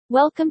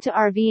Welcome to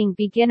RVing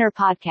Beginner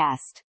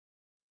Podcast.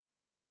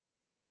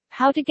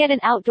 How to get an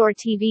outdoor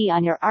TV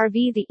on your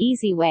RV the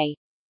easy way.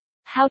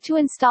 How to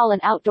install an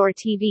outdoor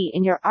TV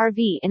in your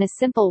RV in a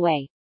simple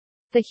way.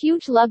 The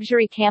huge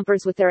luxury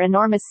campers with their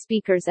enormous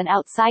speakers and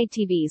outside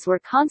TVs were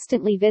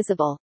constantly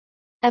visible.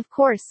 Of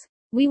course,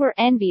 we were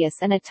envious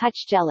and a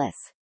touch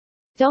jealous.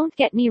 Don't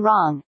get me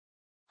wrong.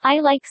 I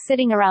like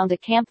sitting around a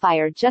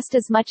campfire just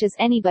as much as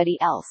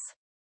anybody else.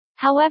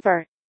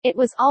 However, it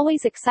was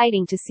always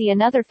exciting to see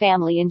another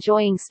family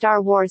enjoying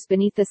Star Wars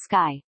beneath the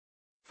sky.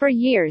 For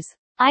years,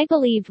 I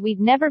believed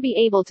we'd never be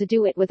able to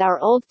do it with our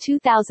old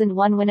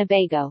 2001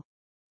 Winnebago.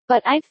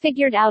 But I've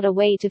figured out a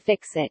way to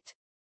fix it.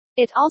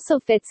 It also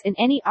fits in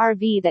any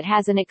RV that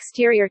has an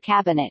exterior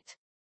cabinet.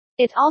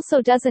 It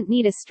also doesn't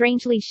need a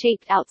strangely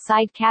shaped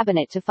outside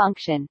cabinet to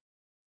function.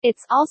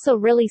 It's also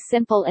really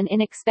simple and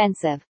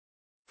inexpensive.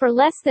 For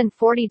less than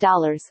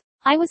 $40,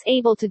 I was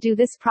able to do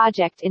this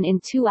project in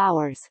 2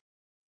 hours.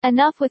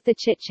 Enough with the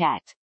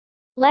chit-chat.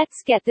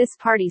 Let's get this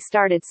party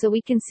started so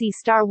we can see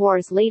Star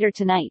Wars later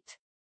tonight.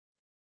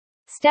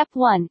 Step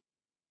 1.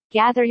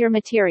 Gather your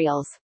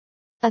materials.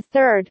 A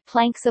third,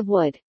 planks of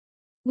wood.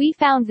 We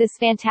found this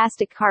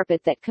fantastic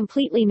carpet that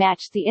completely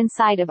matched the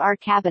inside of our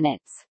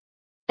cabinets.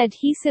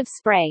 Adhesive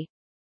spray.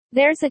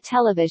 There's a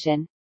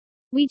television.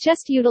 We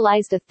just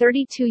utilized a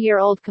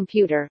 32-year-old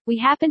computer we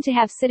happen to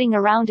have sitting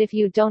around. If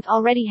you don't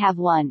already have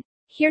one,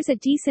 here's a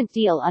decent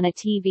deal on a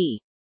TV.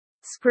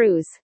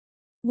 Screws.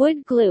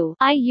 Wood glue.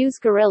 I use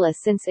Gorilla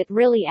since it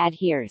really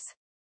adheres.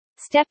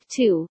 Step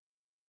 2.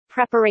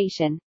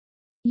 Preparation.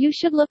 You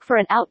should look for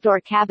an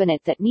outdoor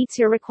cabinet that meets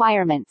your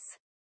requirements.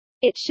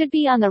 It should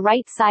be on the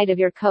right side of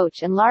your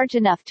coach and large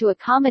enough to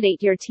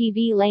accommodate your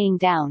TV laying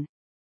down.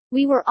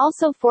 We were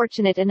also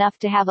fortunate enough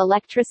to have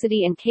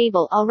electricity and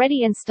cable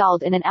already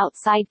installed in an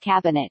outside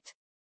cabinet.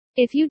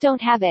 If you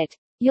don't have it,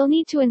 you'll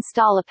need to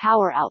install a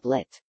power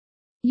outlet.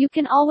 You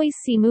can always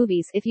see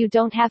movies if you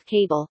don't have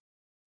cable.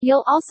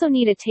 You'll also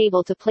need a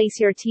table to place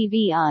your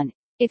TV on.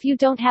 If you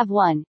don't have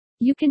one,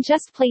 you can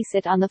just place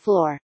it on the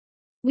floor.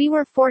 We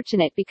were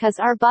fortunate because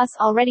our bus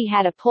already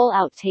had a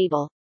pull-out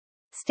table.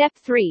 Step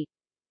 3.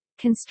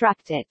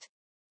 Construct it.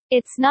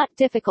 It's not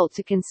difficult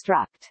to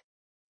construct.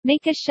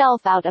 Make a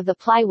shelf out of the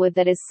plywood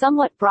that is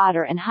somewhat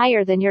broader and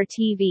higher than your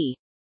TV.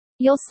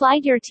 You'll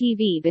slide your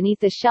TV beneath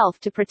the shelf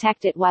to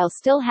protect it while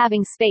still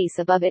having space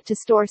above it to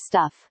store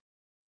stuff.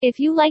 If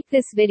you like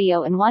this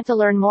video and want to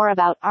learn more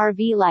about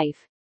RV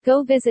life,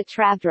 go visit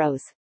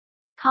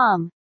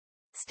Travdros.com.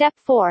 Step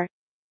 4.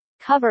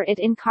 Cover it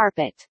in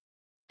carpet.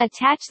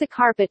 Attach the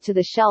carpet to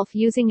the shelf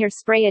using your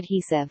spray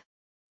adhesive.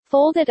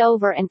 Fold it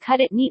over and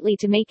cut it neatly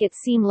to make it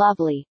seem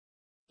lovely.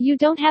 You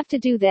don't have to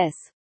do this,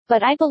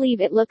 but I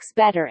believe it looks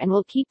better and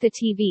will keep the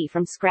TV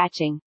from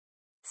scratching.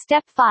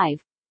 Step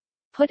 5.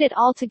 Put it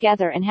all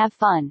together and have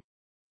fun.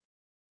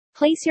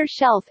 Place your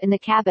shelf in the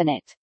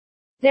cabinet.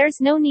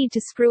 There's no need to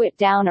screw it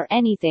down or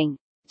anything,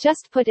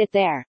 just put it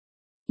there.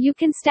 You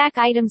can stack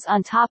items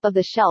on top of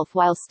the shelf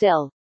while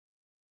still.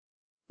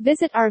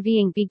 Visit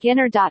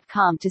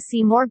RVingBeginner.com to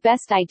see more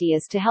best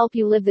ideas to help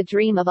you live the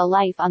dream of a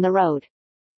life on the road.